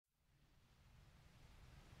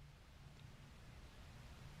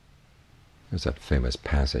There's that famous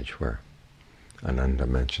passage where Ananda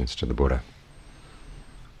mentions to the Buddha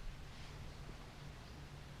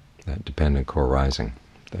that dependent co-arising,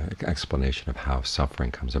 the explanation of how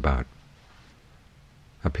suffering comes about,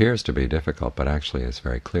 appears to be difficult, but actually is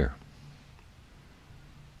very clear.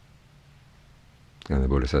 And the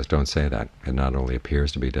Buddha says, don't say that. It not only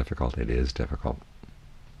appears to be difficult, it is difficult.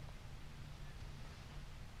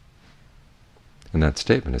 And that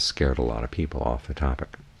statement has scared a lot of people off the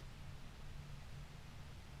topic.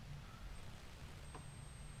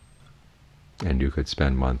 And you could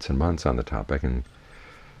spend months and months on the topic and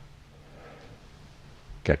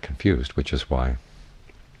get confused, which is why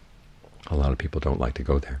a lot of people don't like to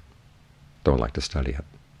go there, don't like to study it.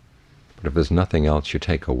 But if there's nothing else you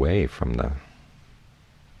take away from the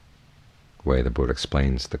way the Buddha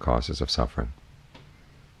explains the causes of suffering,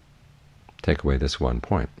 take away this one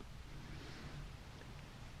point.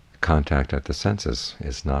 Contact at the senses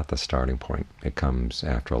is not the starting point. It comes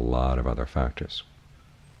after a lot of other factors,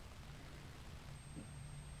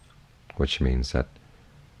 which means that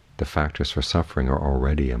the factors for suffering are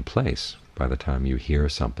already in place by the time you hear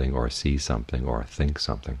something or see something or think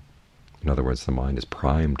something. In other words, the mind is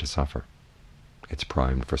primed to suffer. It's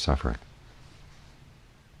primed for suffering,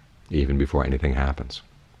 even before anything happens.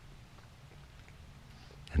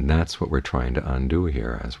 And that's what we're trying to undo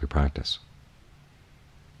here as we practice.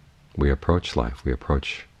 We approach life, we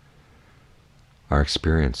approach our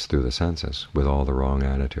experience through the senses with all the wrong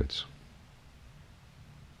attitudes.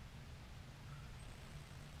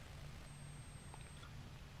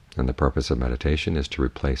 And the purpose of meditation is to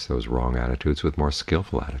replace those wrong attitudes with more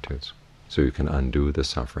skillful attitudes, so you can undo the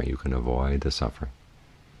suffering, you can avoid the suffering,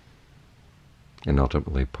 and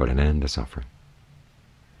ultimately put an end to suffering.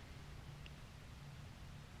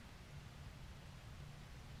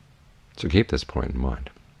 So keep this point in mind.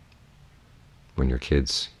 When your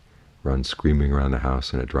kids run screaming around the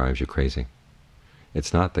house and it drives you crazy,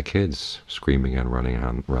 it's not the kids screaming and running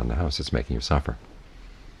around the house that's making you suffer.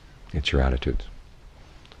 It's your attitudes.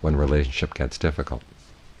 When a relationship gets difficult,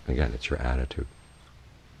 again, it's your attitude.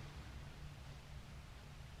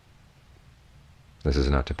 This is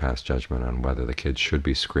not to pass judgment on whether the kids should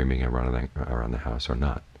be screaming and running around the house or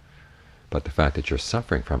not. But the fact that you're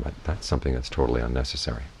suffering from it, that's something that's totally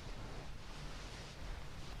unnecessary.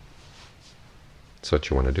 So what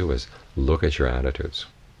you want to do is look at your attitudes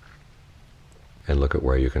and look at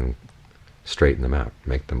where you can straighten them out,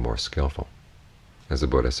 make them more skillful. As the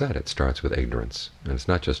Buddha said, it starts with ignorance. And it's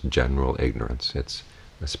not just general ignorance, it's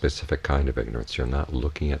a specific kind of ignorance. You're not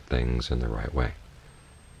looking at things in the right way.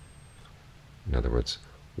 In other words,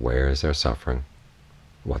 where is there suffering?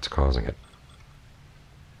 What's causing it?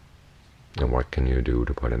 And what can you do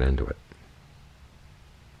to put an end to it?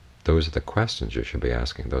 Those are the questions you should be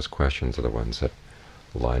asking. Those questions are the ones that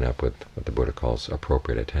line up with what the Buddha calls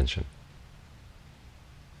appropriate attention.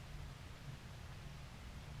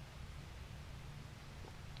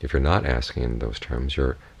 If you're not asking in those terms,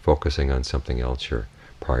 you're focusing on something else. Your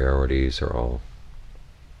priorities are all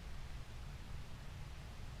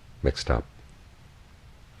mixed up.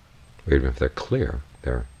 Or even if they're clear,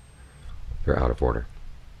 they're out of order.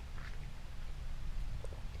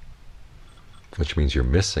 Which means you're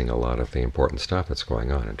missing a lot of the important stuff that's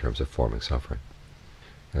going on in terms of forming suffering.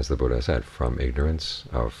 As the Buddha said, from ignorance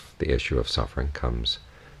of the issue of suffering comes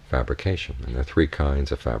fabrication. And there are three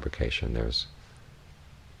kinds of fabrication. There's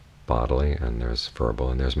bodily, and there's verbal,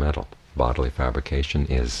 and there's mental. Bodily fabrication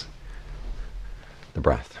is the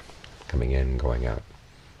breath, coming in, going out.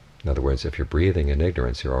 In other words, if you're breathing in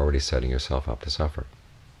ignorance, you're already setting yourself up to suffer.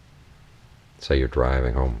 Say you're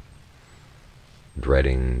driving home,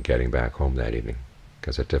 dreading getting back home that evening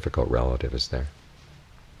because a difficult relative is there.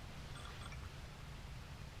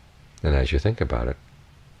 And as you think about it,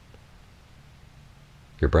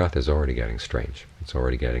 your breath is already getting strange. It's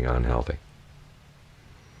already getting unhealthy.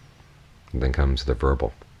 And then comes the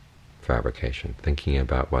verbal fabrication, thinking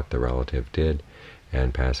about what the relative did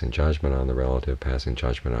and passing judgment on the relative, passing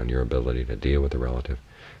judgment on your ability to deal with the relative.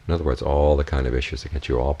 In other words, all the kind of issues that get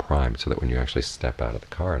you all primed so that when you actually step out of the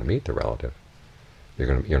car and meet the relative, you're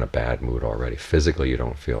in a bad mood already. Physically you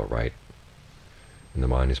don't feel right. And the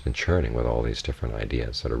mind has been churning with all these different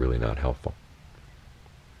ideas that are really not helpful.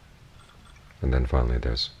 And then finally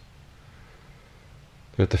there's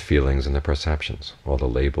the feelings and the perceptions, all the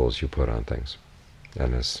labels you put on things.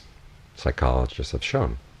 And as psychologists have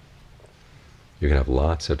shown, you can have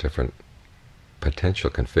lots of different potential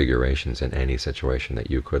configurations in any situation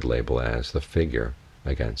that you could label as the figure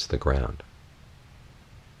against the ground.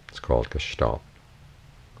 It's called Gestalt.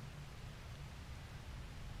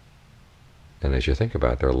 And as you think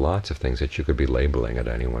about it, there are lots of things that you could be labeling at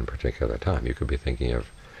any one particular time. You could be thinking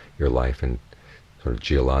of your life in sort of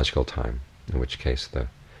geological time, in which case the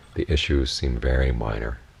issues seem very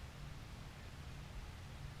minor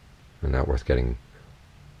and not worth getting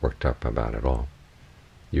worked up about at all.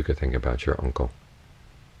 You could think about your uncle,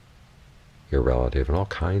 your relative, in all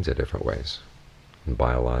kinds of different ways, in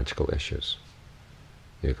biological issues.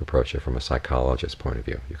 You could approach it from a psychologist's point of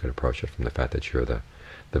view. You could approach it from the fact that you're the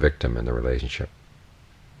victim in the relationship.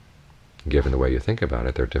 Given the way you think about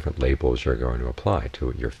it, there are different labels you're going to apply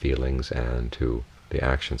to your feelings and to the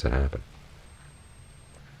actions that happen.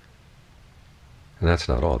 And that's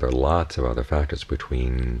not all. There are lots of other factors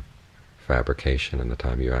between fabrication and the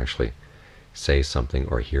time you actually say something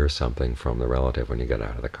or hear something from the relative when you get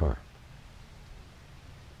out of the car.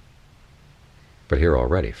 But here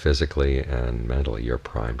already, physically and mentally, you're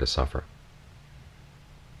primed to suffer.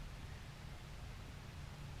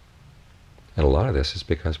 And a lot of this is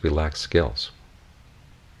because we lack skills.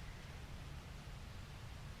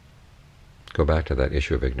 Go back to that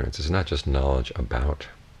issue of ignorance. It's not just knowledge about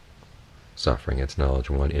suffering, it's knowledge,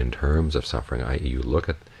 one, in terms of suffering, i.e. you look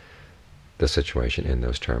at the situation in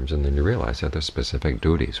those terms, and then you realize that there's specific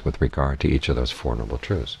duties with regard to each of those Four Noble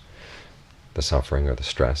Truths. The suffering or the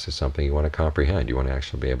stress is something you want to comprehend. You want to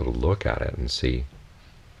actually be able to look at it and see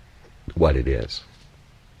what it is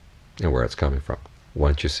and where it's coming from.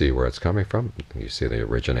 Once you see where it's coming from, you see the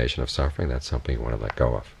origination of suffering, that's something you want to let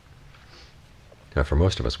go of. Now, for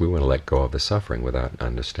most of us, we want to let go of the suffering without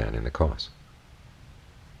understanding the cause.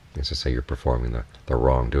 As I say, you're performing the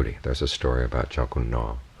wrong duty. There's a story about Jokun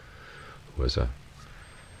No, who was a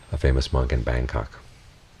famous monk in Bangkok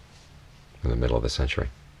in the middle of the century.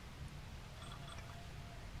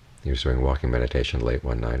 He was doing walking meditation late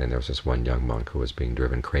one night, and there was this one young monk who was being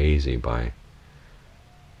driven crazy by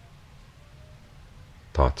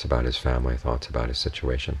thoughts about his family, thoughts about his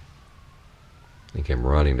situation. He came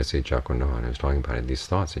running to see Jokun No, and he was talking about it. These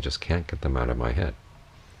thoughts, I just can't get them out of my head.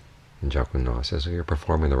 And Jokun No says, "You're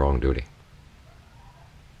performing the wrong duty."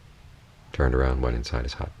 Turned around, went inside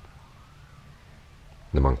his hut.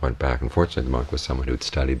 The monk went back. Unfortunately, the monk was someone who'd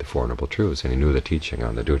studied the Four Noble Truths, and he knew the teaching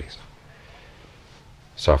on the duties.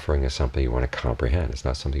 Suffering is something you want to comprehend. It's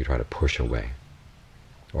not something you try to push away.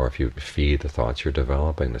 Or if you feed the thoughts, you're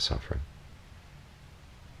developing the suffering.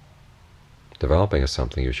 Developing is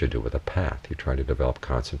something you should do with a path. You try to develop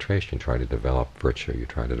concentration, you try to develop virtue, you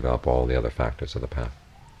try to develop all the other factors of the path.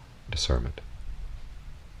 Discernment.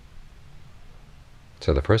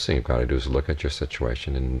 So the first thing you've got to do is look at your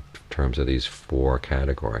situation in terms of these four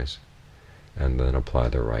categories, and then apply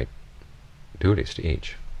the right duties to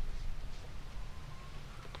each.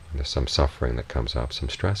 When there's some suffering that comes up, some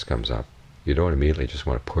stress comes up, you don't immediately just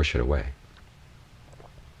want to push it away.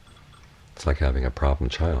 It's like having a problem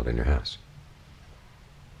child in your house.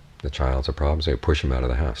 The child's a problem, so you push him out of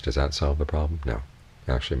the house. Does that solve the problem? No.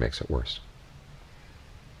 It actually makes it worse.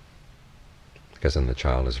 Because then the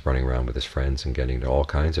child is running around with his friends and getting into all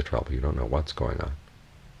kinds of trouble. You don't know what's going on.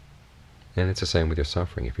 And it's the same with your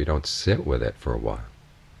suffering. If you don't sit with it for a while,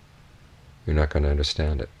 you're not going to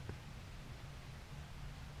understand it.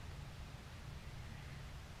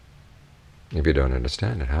 If you don't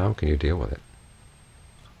understand it, how can you deal with it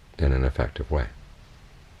in an effective way?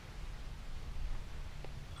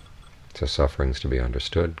 So suffering's to be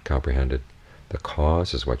understood, comprehended. The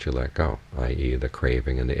cause is what you let go, i.e. the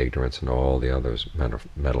craving and the ignorance and all the other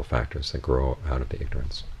mental factors that grow out of the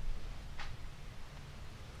ignorance.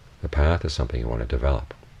 The path is something you want to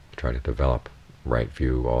develop. Try to develop right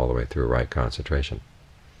view all the way through right concentration,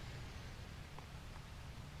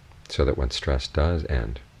 so that when stress does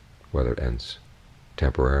end, whether it ends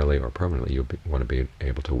temporarily or permanently, you want to be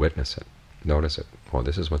able to witness it, notice it. Oh,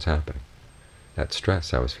 this is what's happening. That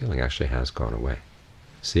stress I was feeling actually has gone away.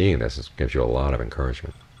 Seeing this gives you a lot of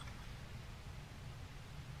encouragement.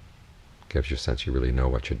 Gives you a sense you really know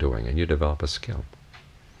what you're doing, and you develop a skill.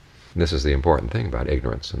 And this is the important thing about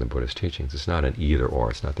ignorance in the Buddhist teachings. It's not an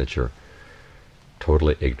either-or. It's not that you're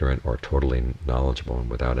totally ignorant or totally knowledgeable and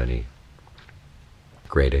without any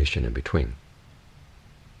gradation in between.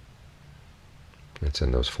 It's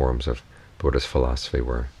in those forms of Buddhist philosophy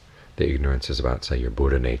where the ignorance is about, say, your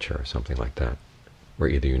Buddha nature or something like that, where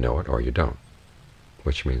either you know it or you don't,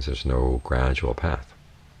 which means there's no gradual path.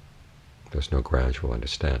 There's no gradual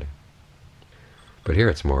understanding. But here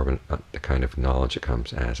it's more of the kind of knowledge that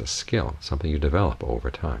comes as a skill, something you develop over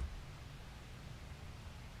time.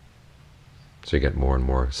 So you get more and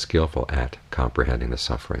more skillful at comprehending the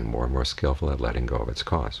suffering, more and more skillful at letting go of its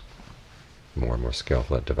cause, more and more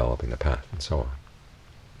skillful at developing the path, and so on.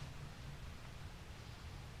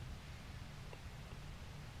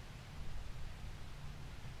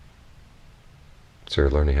 So you're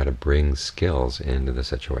learning how to bring skills into the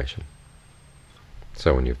situation.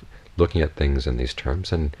 So when you're looking at things in these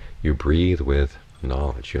terms, and you breathe with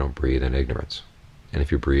knowledge, you don't breathe in ignorance. And if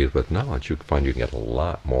you breathe with knowledge, you find you can get a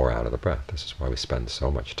lot more out of the breath. This is why we spend so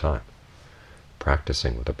much time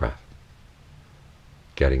practicing with the breath,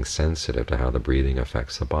 getting sensitive to how the breathing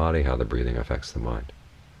affects the body, how the breathing affects the mind.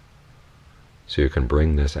 So you can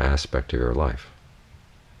bring this aspect of your life,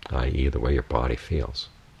 i.e. the way your body feels,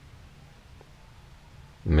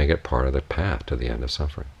 make it part of the path to the end of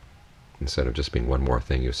suffering, instead of just being one more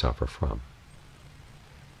thing you suffer from.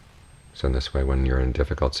 So in this way, when you're in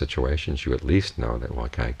difficult situations, you at least know that, well,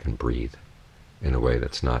 I can breathe in a way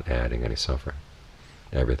that's not adding any suffering.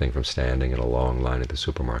 Everything from standing in a long line at the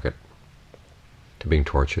supermarket to being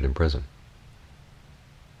tortured in prison.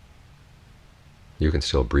 You can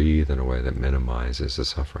still breathe in a way that minimizes the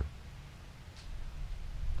suffering.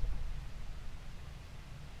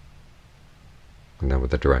 And then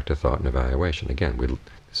with the directed thought and evaluation, again,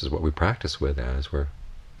 this is what we practice with as we're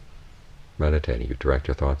meditating. You direct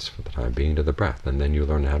your thoughts for the time being to the breath, and then you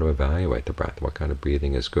learn how to evaluate the breath. What kind of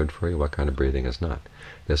breathing is good for you? What kind of breathing is not?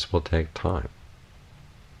 This will take time,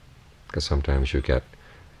 because sometimes you get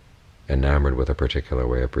enamored with a particular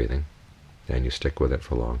way of breathing, and you stick with it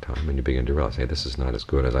for a long time, and you begin to realize, hey, this is not as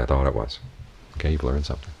good as I thought it was. Okay, you've learned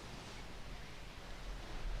something.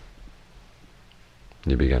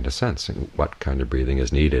 You begin to sense what kind of breathing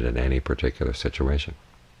is needed in any particular situation.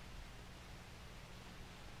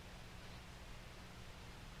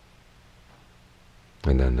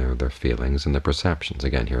 And then there are the feelings and the perceptions.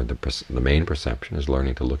 Again, here the main perception is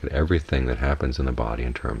learning to look at everything that happens in the body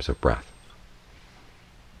in terms of breath.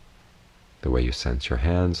 The way you sense your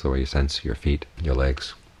hands, the way you sense your feet, your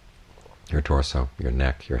legs, your torso, your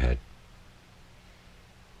neck, your head.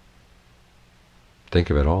 Think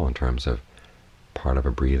of it all in terms of part of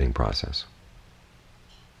a breathing process.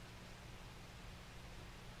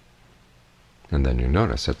 And then you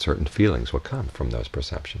notice that certain feelings will come from those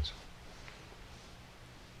perceptions.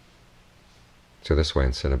 So this way,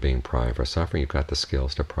 instead of being primed for suffering, you've got the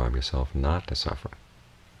skills to prime yourself not to suffer.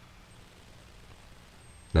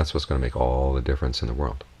 That's what's going to make all the difference in the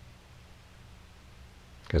world.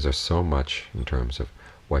 Because there's so much in terms of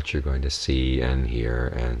what you're going to see and hear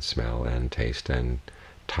and smell and taste and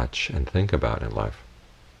touch and think about in life.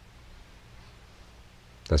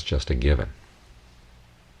 That's just a given.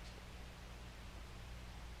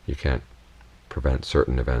 You can't prevent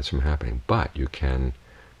certain events from happening, but you can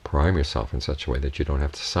prime yourself in such a way that you don't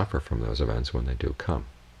have to suffer from those events when they do come.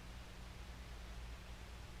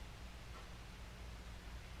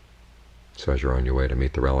 So as you're on your way to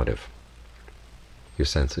meet the relative, you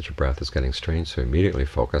sense that your breath is getting strange, so immediately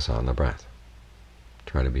focus on the breath.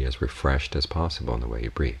 Try to be as refreshed as possible in the way you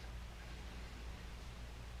breathe.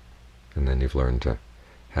 And then you've learned to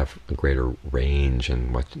have a greater range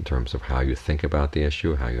in terms of how you think about the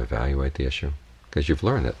issue, how you evaluate the issue, because you've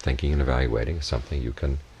learned that thinking and evaluating is something you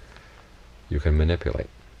can manipulate.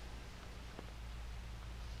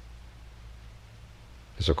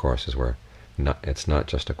 This, of course, is where it's not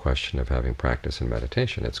just a question of having practice in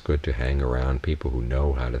meditation. It's good to hang around people who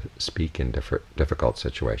know how to speak in difficult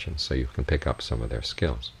situations, so you can pick up some of their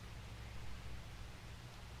skills.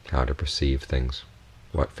 How to perceive things,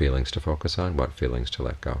 what feelings to focus on, what feelings to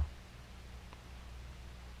let go.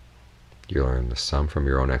 You learn some from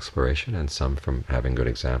your own exploration and some from having good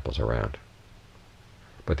examples around.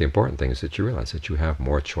 But the important thing is that you realize that you have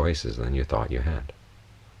more choices than you thought you had.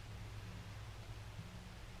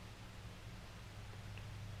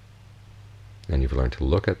 And you've learned to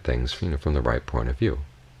look at things from the right point of view,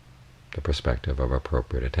 the perspective of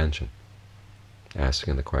appropriate attention,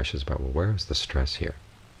 asking the questions about, well, where is the stress here?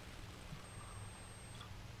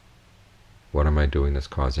 What am I doing that's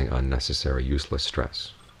causing unnecessary, useless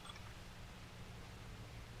stress?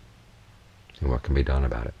 And what can be done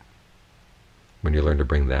about it? When you learn to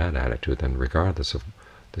bring that attitude, then regardless of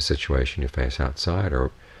the situation you face outside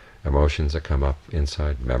or emotions that come up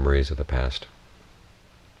inside, memories of the past,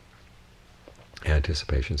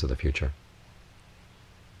 anticipations of the future,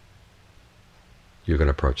 you can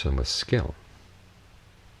approach them with skill.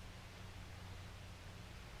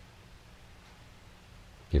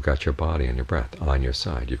 You've got your body and your breath on your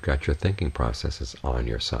side. You've got your thinking processes on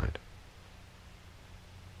your side.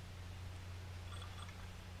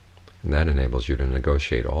 And that enables you to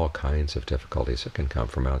negotiate all kinds of difficulties that can come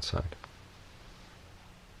from outside.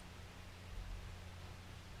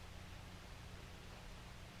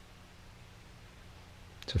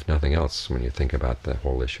 So if nothing else, when you think about the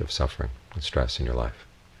whole issue of suffering and stress in your life,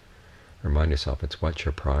 remind yourself it's what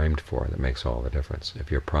you're primed for that makes all the difference. If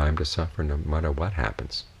you're primed to suffer, no matter what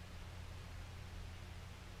happens,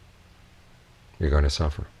 you're going to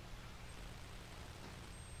suffer.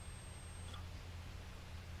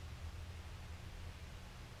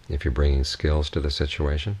 If you're bringing skills to the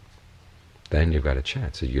situation, then you've got a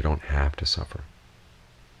chance that you don't have to suffer.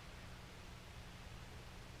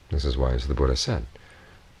 This is why, as the Buddha said,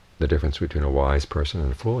 the difference between a wise person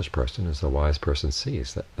and a foolish person is the wise person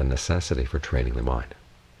sees the necessity for training the mind.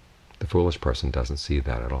 The foolish person doesn't see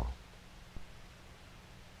that at all.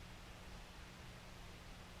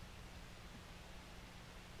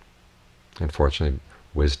 Unfortunately,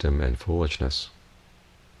 wisdom and foolishness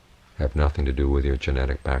have nothing to do with your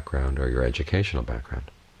genetic background or your educational background.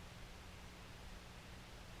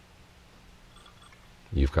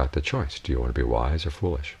 You've got the choice. Do you want to be wise or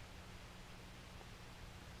foolish?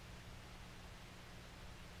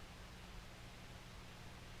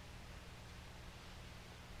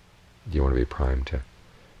 Do you want to be primed to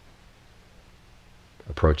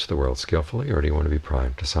approach the world skillfully, or do you want to be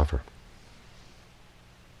primed to suffer?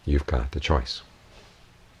 You've got the choice.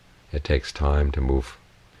 It takes time to move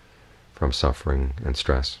from suffering and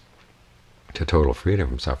stress to total freedom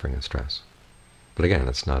from suffering and stress. But again,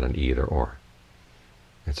 it's not an either-or.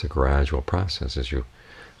 It's a gradual process. As you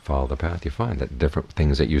follow the path, you find that different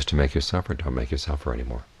things that used to make you suffer don't make you suffer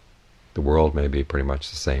anymore. The world may be pretty much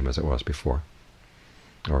the same as it was before.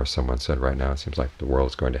 Or as someone said, right now it seems like the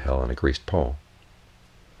world's going to hell on a greased pole.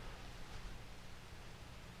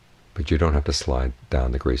 But you don't have to slide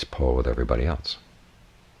down the greased pole with everybody else.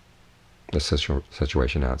 The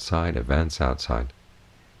situation outside, events outside,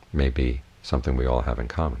 may be something we all have in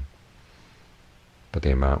common. But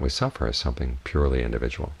the amount we suffer is something purely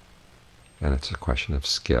individual. And it's a question of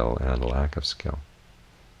skill and lack of skill.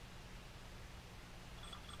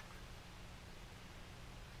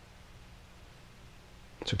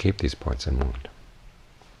 So keep these points in mind.